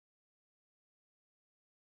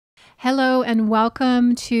Hello and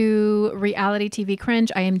welcome to Reality TV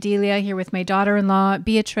Cringe. I am Delia here with my daughter-in-law,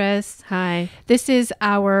 Beatrice. Hi. This is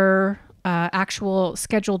our actual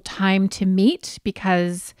scheduled time to meet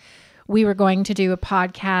because we were going to do a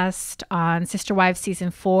podcast on Sister Wives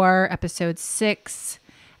Season 4, Episode 6,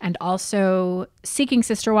 and also Seeking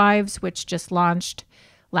Sister Wives, which just launched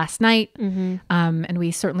last night. And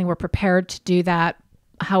we certainly were prepared to do that.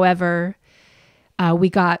 However, we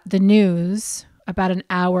got the news about an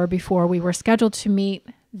hour before we were scheduled to meet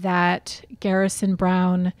that Garrison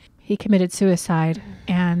Brown, he committed suicide.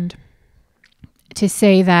 And to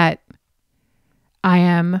say that I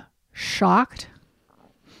am shocked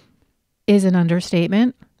is an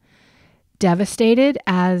understatement. Devastated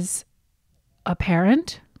as a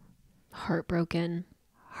parent. Heartbroken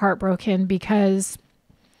Because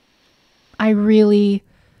I really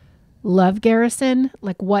love Garrison,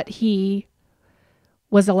 like what he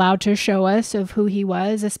was allowed to show us of who he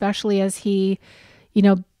was, especially as he,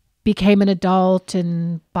 became an adult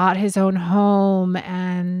and bought his own home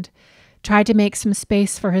and tried to make some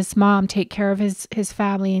space for his mom, take care of his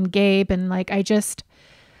family and Gabe. And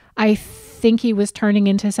I think he was turning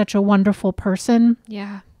into such a wonderful person.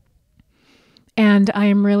 Yeah. And I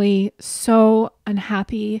am really so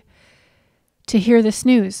unhappy to hear this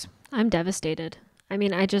news. I'm devastated. I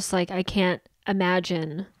mean, I can't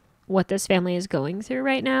imagine what this family is going through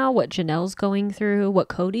right now, what Janelle's going through, what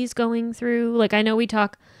Cody's going through. Like, I know we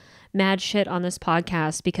talk mad shit on this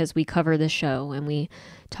podcast because we cover the show and we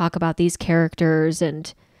talk about these characters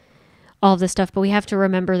and all this stuff, but we have to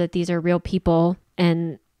remember that these are real people.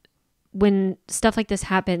 And when stuff like this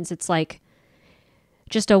happens, it's like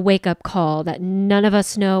just a wake-up call that none of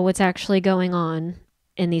us know what's actually going on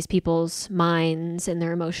in these people's minds, in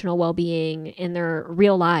their emotional well-being, in their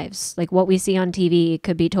real lives. Like, what we see on TV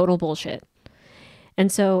could be total bullshit.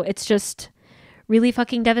 And so it's just really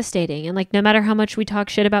fucking devastating. And like, no matter how much we talk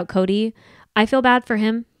shit about Cody, I feel bad for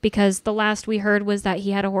him because the last we heard was that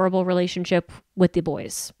he had a horrible relationship with the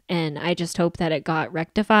boys. And I just hope that it got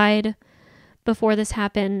rectified before this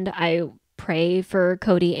happened. I pray for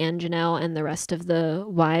Cody and Janelle and the rest of the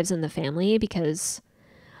wives and the family because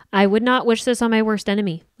I would not wish this on my worst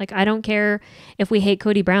enemy. Like, I don't care if we hate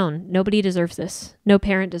Cody Brown. Nobody deserves this. No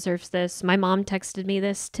parent deserves this. My mom texted me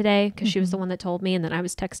this today because she was the one that told me. And then I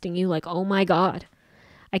was texting you like, oh my God,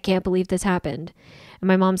 I can't believe this happened. And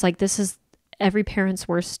my mom's like, this is every parent's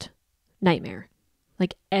worst nightmare.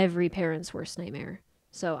 Like, every parent's worst nightmare.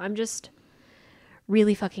 So I'm just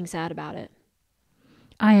really fucking sad about it.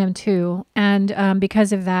 I am too. And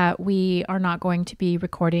because of that, we are not going to be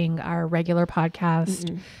recording our regular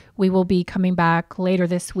podcast. We will be coming back later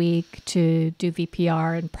this week to do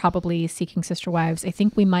VPR and probably Seeking Sister Wives. I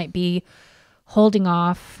think we might be holding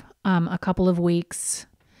off a couple of weeks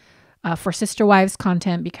for Sister Wives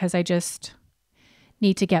content because I just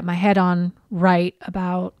need to get my head on right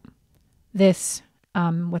about this,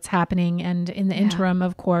 what's happening. And in the interim,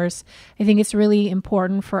 of course, I think it's really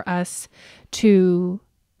important for us to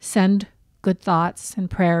send good thoughts and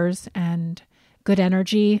prayers and good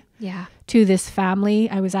energy to this family.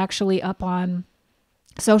 I was actually up on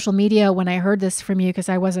social media when I heard this from you because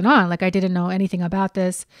I wasn't on. Like, I didn't know anything about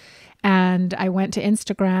this. And I went to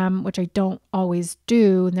Instagram, which I don't always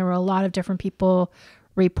do. And there were a lot of different people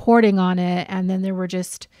reporting on it. And then there were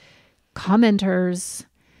just commenters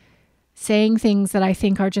saying things that I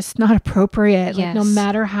think are just not appropriate. Like, no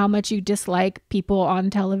matter how much you dislike people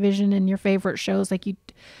on television and your favorite shows,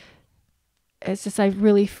 it's just, I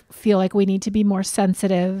really feel like we need to be more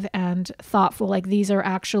sensitive and thoughtful. Like, these are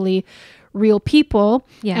actually real people.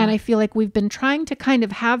 Yeah. And I feel like we've been trying to kind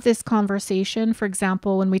of have this conversation, for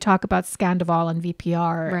example, when we talk about Scandival and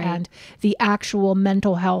VPR and the actual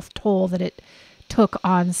mental health toll that it took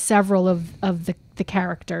on several of the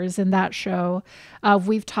characters in that show.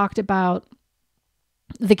 We've talked about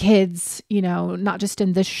the kids, not just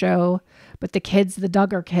in this show, but the kids, the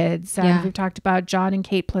Duggar kids. And we've talked about John and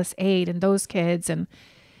Kate plus 8 and those kids. And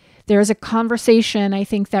there's a conversation, I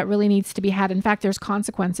think, that really needs to be had. In fact, there's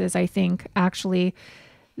consequences, I think, actually,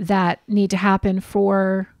 that need to happen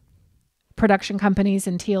for production companies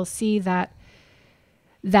and TLC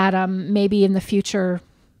that maybe in the future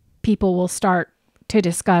people will start to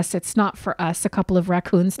discuss. It's not for us, a couple of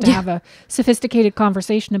raccoons, to have a sophisticated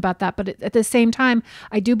conversation about that. But at the same time,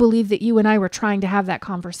 I do believe that you and I were trying to have that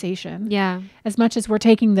conversation. Yeah. As much as we're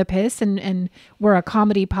taking the piss and we're a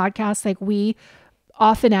comedy podcast, like, we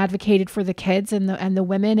often advocated for the kids and the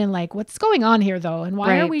women and like, what's going on here though? And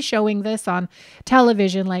why are we showing this on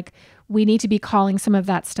television? Like, we need to be calling some of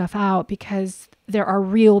that stuff out because there are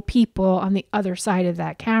real people on the other side of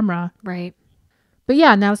that camera. Right. But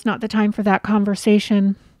yeah, now's not the time for that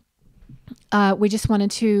conversation. we just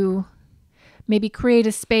wanted to maybe create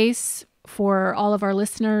a space for all of our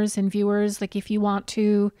listeners and viewers. Like if you want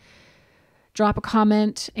to drop a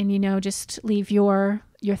comment and, just leave your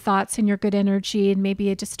thoughts and your good energy and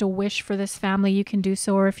maybe just a wish for this family, you can do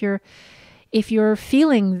so. Or if you're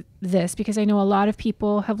feeling this, because I know a lot of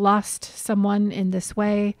people have lost someone in this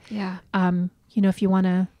way. Yeah. If you want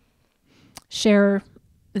to share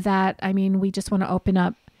that, we just want to open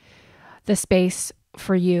up the space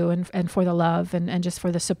for you and for the love and just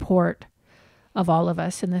for the support of all of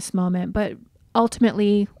us in this moment. But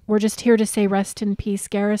ultimately, we're just here to say rest in peace,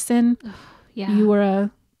 Garrison. Yeah. You were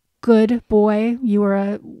a good boy. You were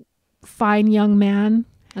a fine young man.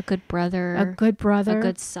 A good brother. A good brother. A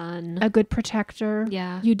good son. A good protector.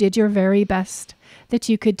 Yeah. You did your very best that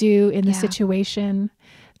you could do in the situation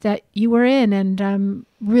that you were in. And I'm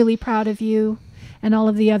really proud of you and all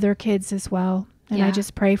of the other kids as well. And I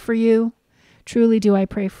just pray for you. Truly do I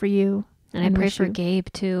pray for you. And I pray for Gabe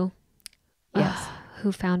too. Yes.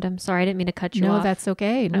 Who found him. Sorry, I didn't mean to cut you off. No, that's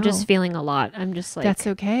okay. No. I'm just feeling a lot. I'm just like... That's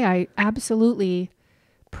okay. I absolutely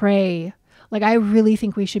pray. Like, I really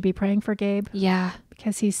think we should be praying for Gabe. Yeah.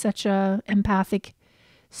 Because he's such a empathic,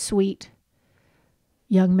 sweet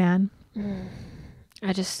young man.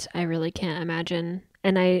 I really can't imagine.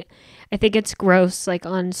 And I think it's gross, like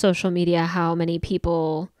on social media, how many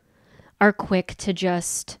people are quick to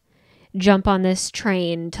just jump on this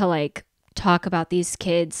train to like talk about these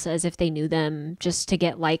kids as if they knew them just to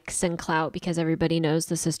get likes and clout, because everybody knows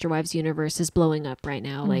the Sister Wives universe is blowing up right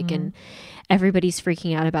now. Like, and everybody's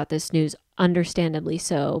freaking out about this news, understandably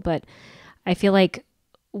so. But I feel like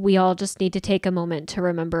we all just need to take a moment to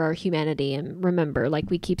remember our humanity and remember, like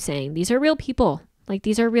we keep saying, these are real people. Like,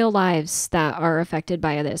 these are real lives that are affected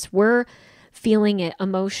by this. We're feeling it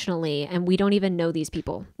emotionally, and we don't even know these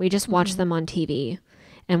people. We just watch them on TV,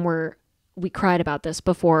 and we cried about this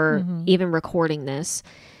before even recording this.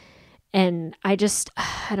 And I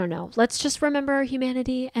don't know. Let's just remember our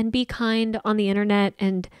humanity and be kind on the internet.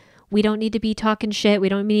 And we don't need to be talking shit. We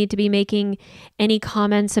don't need to be making any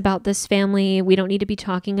comments about this family. We don't need to be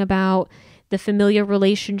talking about the familial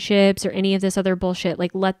relationships or any of this other bullshit.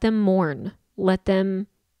 Like, let them mourn. Let them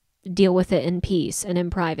deal with it in peace and in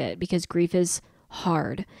private, because grief is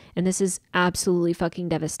hard. And this is absolutely fucking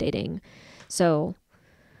devastating. So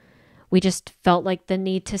we just felt like the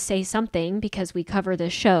need to say something, because we cover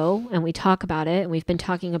this show and we talk about it, and we've been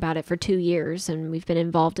talking about it for 2 years, and we've been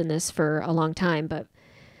involved in this for a long time. But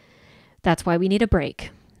that's why we need a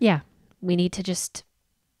break. Yeah. We need to just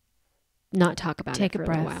not talk about it for a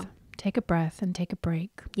little while. Take a breath and take a break.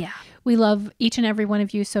 Yeah. We love each and every one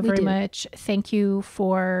of you so very much. Thank you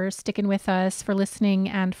for sticking with us, for listening,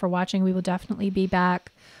 and for watching. We will definitely be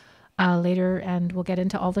back later, and we'll get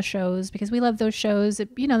into all the shows, because we love those shows.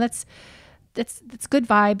 That's good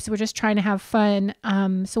vibes. We're just trying to have fun.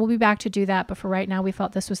 So we'll be back to do that. But for right now, we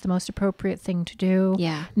felt this was the most appropriate thing to do.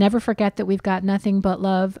 Yeah. Never forget that we've got nothing but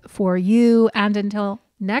love for you. And until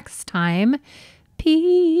next time,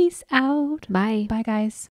 peace out. Bye. Bye, guys.